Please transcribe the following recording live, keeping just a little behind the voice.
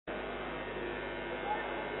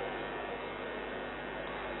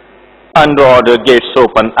Underwater gates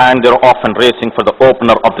open and they're often racing for the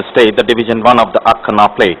opener of the stage, the Division 1 of the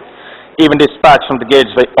Akkana plate. Even dispatched from the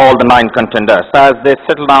gates by all the 9 contenders. As they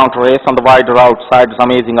settle down to race on the wider outside, this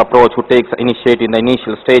amazing approach who takes the initiative in the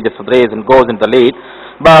initial stages of the race and goes into the lead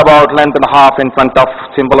by about length and a half in front of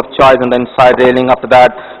Symbol of Choice and the inside railing. After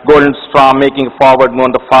that, Golden Storm making a forward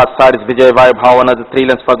move on the far side is Vijay Vaibhav. Another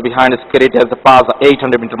 3 lengths further behind is Kiriti as they pass the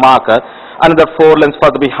 800-meter marker. Another 4 lengths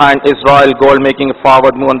further behind is Royal Gold making a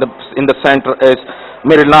forward move. In the center is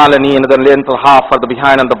Mirinalani. Another length and a half further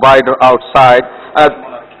behind on the wider outside. As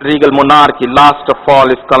Regal Monarchy, last of all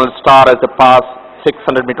is Colonel Star as they pass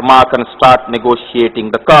 600-meter mark and start negotiating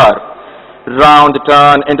the curve. Round the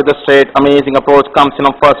turn into the straight, amazing approach comes in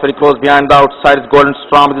on first, very close behind the outside is Golden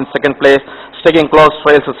Storm is in second place, sticking close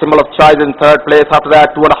trails, a Symbol of Choice in third place. After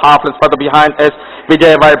that, 2.5 lengths further behind is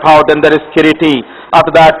Vijay Vaibhav, then there is Kiriti. After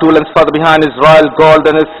that, 2 lengths further behind is Royal Gold,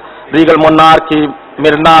 then is Regal Monarchy,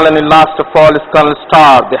 Mirnal, and in last of all is Colonel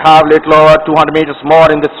Star. They have little over 200 meters more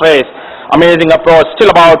in this race. Amazing approach, still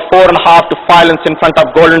about 4.5 to 5 lengths in front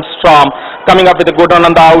of Golden Storm. Coming up with a good one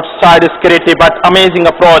on the outside is Kiriti, but amazing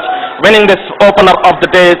approach. Winning this opener of the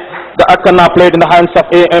day, the Akkana plate in the hands of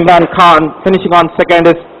Imran Khan. Finishing on second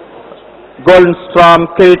is Golden Storm,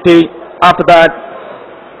 Kiriti. After that,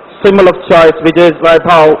 Symbol of Choice, Vijay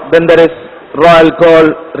Vaibhav. Then there is Royal Gold,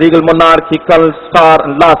 Regal Monarchy, Colonel Star,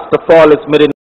 and last of all is Mirin.